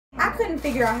couldn't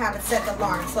figure out how to set the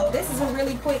alarm. So this is a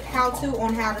really quick how-to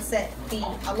on how to set the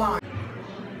alarm.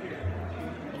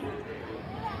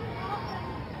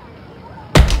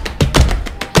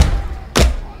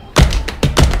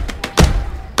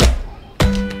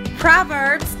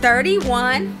 Proverbs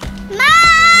 31.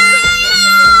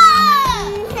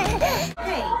 Hey,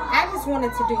 I just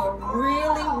wanted to do a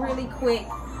really quick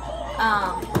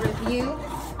review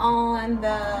on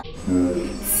the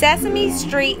Sesame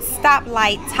Street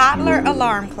stoplight Toddler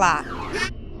alarm clock.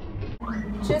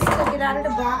 Just took it out of the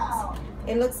box.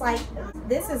 It looks like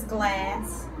this is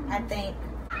glass, I think,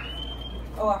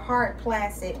 or hard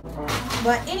plastic.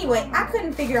 But anyway, I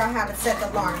couldn't figure out how to set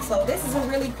the alarm. So this is a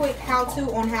really quick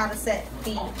how-to on how to set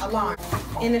the alarm.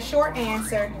 In the short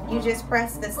answer, you just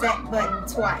press the set button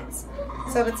twice.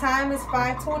 So the time is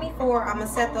 5:24. I'm gonna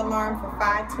set the alarm for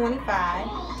 5:25.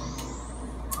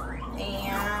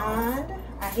 And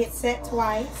I hit set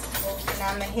twice. And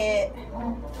I'm gonna hit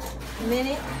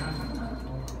minute.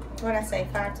 What did I say?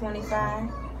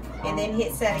 5:25. And then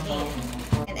hit set again.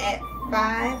 And at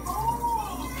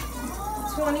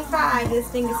 5:25, this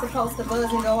thing is supposed to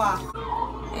buzz and go off.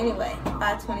 Anyway,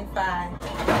 5:25.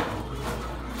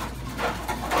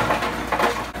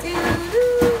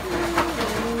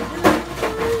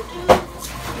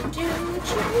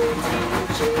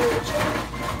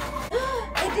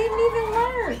 It didn't even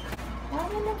work. Why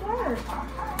didn't it work?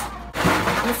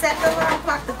 I'm gonna set the alarm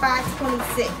clock to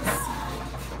 5:26.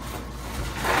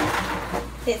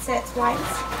 Hit set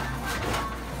twice.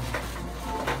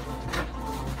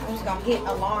 I'm just gonna hit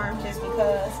alarm just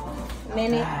because.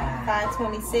 Minute,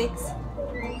 5:26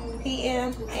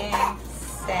 p.m. and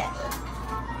set.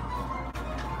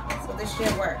 So this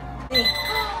should work.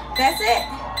 That's it.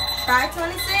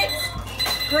 5:26.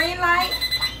 Green light.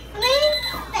 Please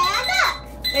stand up.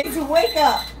 It's wake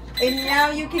up. And now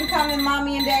you can come in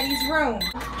mommy and daddy's room.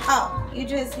 Oh, you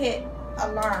just hit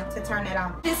alarm to turn it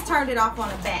off. Just turned it off on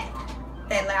the back.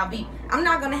 That loud beep. I'm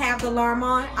not gonna have the alarm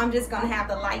on. I'm just gonna have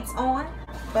the lights on.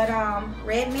 But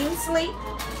red means sleep.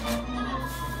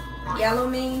 Yellow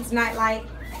means nightlight.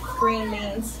 Green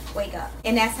means wake up.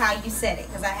 And that's how you set it,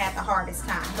 because I had the hardest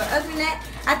time. But other than that,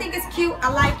 I think it's cute. I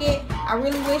like it. I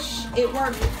really wish it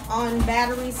worked on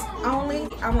batteries only.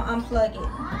 I'm gonna unplug it.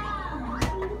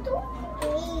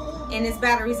 And there's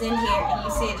batteries in here, and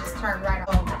you see it just turned right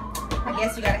over. I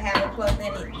guess you gotta have it plugged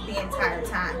in the entire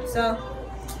time. So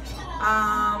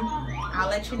I'll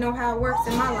let you know how it works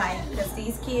in my life, because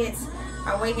these kids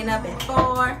are waking up at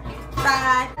 4,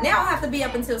 5. Now I'll have to be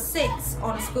up until 6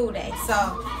 on a school day. So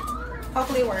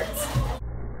hopefully it works.